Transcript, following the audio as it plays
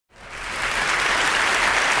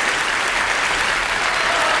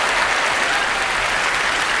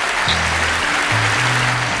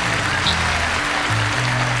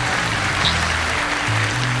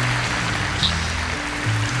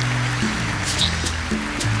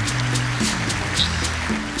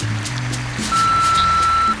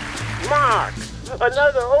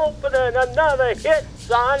Another opening, another hit,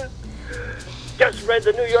 son. Just read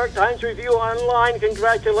the New York Times review online.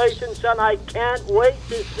 Congratulations, son. I can't wait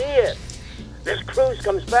to see it. This cruise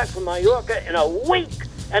comes back from Mallorca in a week,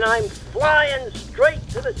 and I'm flying straight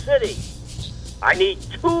to the city. I need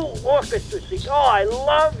 2 orchestra seats. Oh, I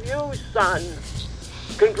love you, son.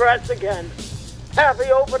 Congrats again.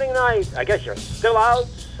 Happy opening night. I guess you're still out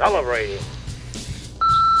celebrating.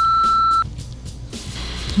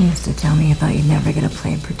 You used to tell me about you'd never get a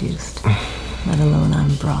play produced, let alone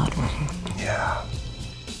on Broadway. Yeah.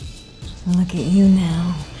 So look at you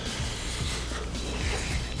now.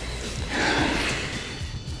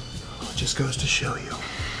 It just goes to show you.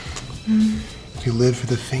 If you live for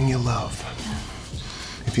the thing you love,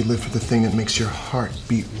 if you live for the thing that makes your heart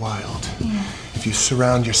beat wild, if you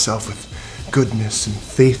surround yourself with goodness and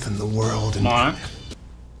faith in the world and... Marc?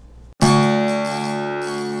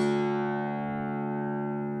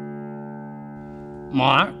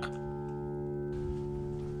 Marc?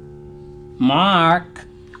 Marc?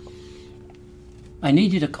 I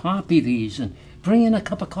need you to copy these and bring in a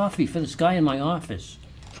cup of coffee for this guy in my office.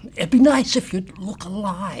 It'd be nice if you'd look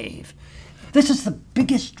alive. This is the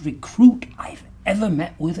biggest recruit I've ever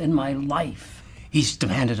met with in my life. He's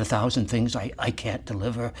demanded 1,000 things I can't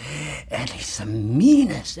deliver, and he's the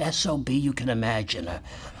meanest SOB you can imagine.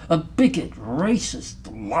 A bigot, racist,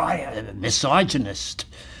 liar, misogynist.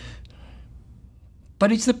 But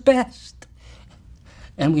he's the best,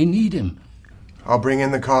 and we need him. I'll bring in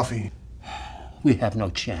the coffee. We have no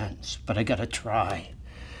chance, but I gotta try.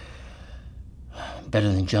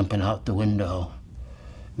 Better than jumping out the window.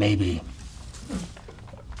 Maybe.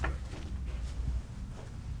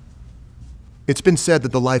 It's been said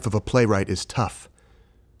that the life of a playwright is tough.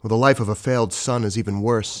 Well, the life of a failed son is even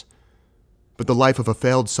worse. But the life of a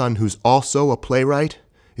failed son who's also a playwright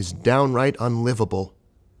is downright unlivable.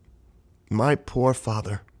 My poor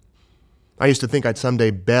father. I used to think I'd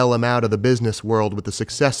someday bail him out of the business world with the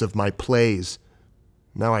success of my plays.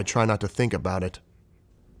 Now I try not to think about it.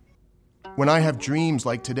 When I have dreams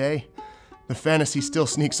like today, the fantasy still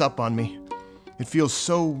sneaks up on me. It feels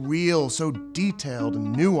so real, so detailed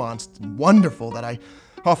and nuanced and wonderful that I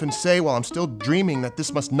often say while I'm still dreaming that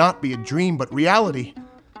this must not be a dream but reality.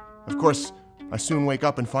 Of course, I soon wake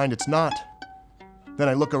up and find it's not. Then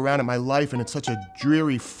I look around at my life and it's such a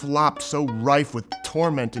dreary flop, so rife with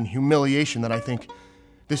torment and humiliation that I think,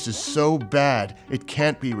 this is so bad, it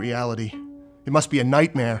can't be reality. It must be a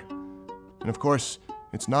nightmare. And of course,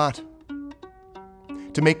 it's not.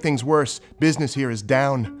 To make things worse, business here is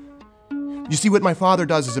down. You see, what my father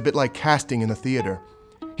does is a bit like casting in the theater.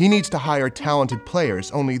 He needs to hire talented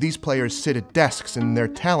players, only these players sit at desks and their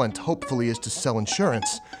talent hopefully is to sell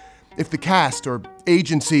insurance. If the cast or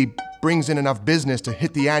agency brings in enough business to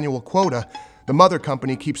hit the annual quota, the mother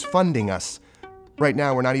company keeps funding us. Right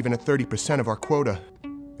now, we're not even at 30% of our quota.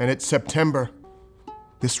 And it's September.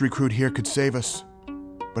 This recruit here could save us.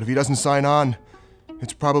 But if he doesn't sign on,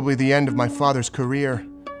 it's probably the end of my father's career.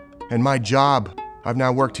 And my job. I've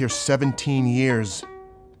now worked here 17 years.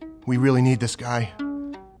 We really need this guy.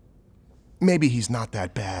 Maybe he's not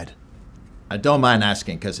that bad. I don't mind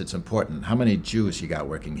asking because it's important. How many Jews you got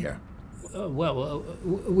working here?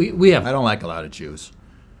 We have... I don't like a lot of Jews.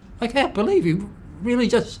 I can't believe you really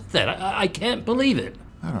just said that. I can't believe it.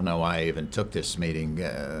 I don't know why I even took this meeting.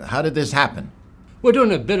 How did this happen? We're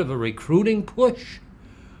doing a bit of a recruiting push.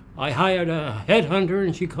 I hired a headhunter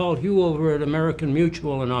and she called you over at American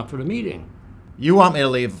Mutual and offered a meeting. You want me to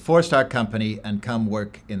leave a 4-star company and come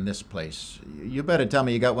work in this place. You better tell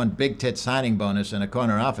me you got one big tit signing bonus and a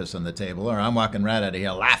corner office on the table, or I'm walking right out of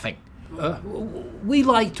here laughing. We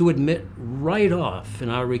like to admit right off in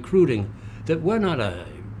our recruiting that we're not a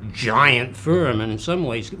giant firm, and in some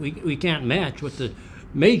ways we can't match what the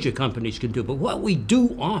major companies can do. But what we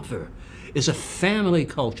do offer is a family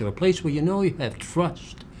culture, a place where you know you have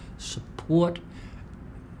trust, support,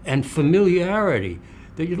 and familiarity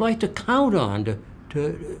that you'd like to count on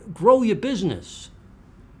to grow your business.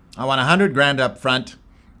 I want $100,000 up front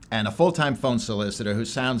and a full-time phone solicitor who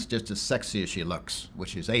sounds just as sexy as she looks,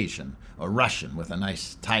 which is Asian or Russian with a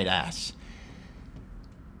nice tight ass.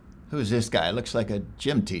 Who's this guy? Looks like a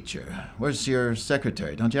gym teacher. Where's your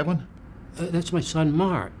secretary? Don't you have one? That's my son,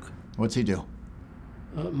 Marc. What's he do?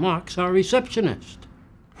 Marc's our receptionist.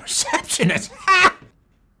 Receptionist? Ha!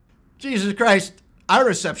 Jesus Christ, our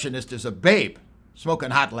receptionist is a babe.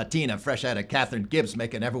 Smoking hot Latina fresh out of Catherine Gibbs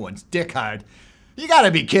making everyone's dick hard. You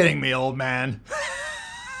gotta be kidding me, old man.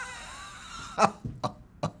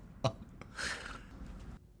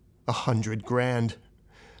 $100,000.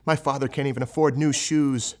 My father can't even afford new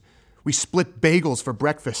shoes. We split bagels for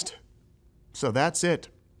breakfast. So that's it.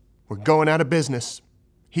 We're going out of business.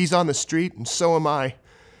 He's on the street, and so am I.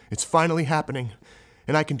 It's finally happening,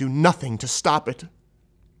 and I can do nothing to stop it.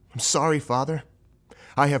 I'm sorry, Father.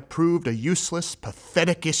 I have proved a useless,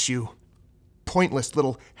 pathetic issue. Pointless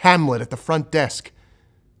little Hamlet at the front desk.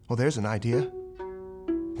 Well, there's an idea.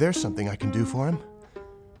 There's something I can do for him.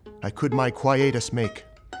 I could my quietus make.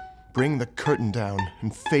 Bring the curtain down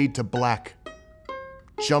and fade to black.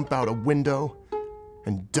 Jump out a window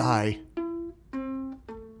and die.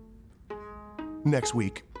 Next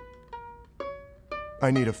week. I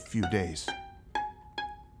need a few days.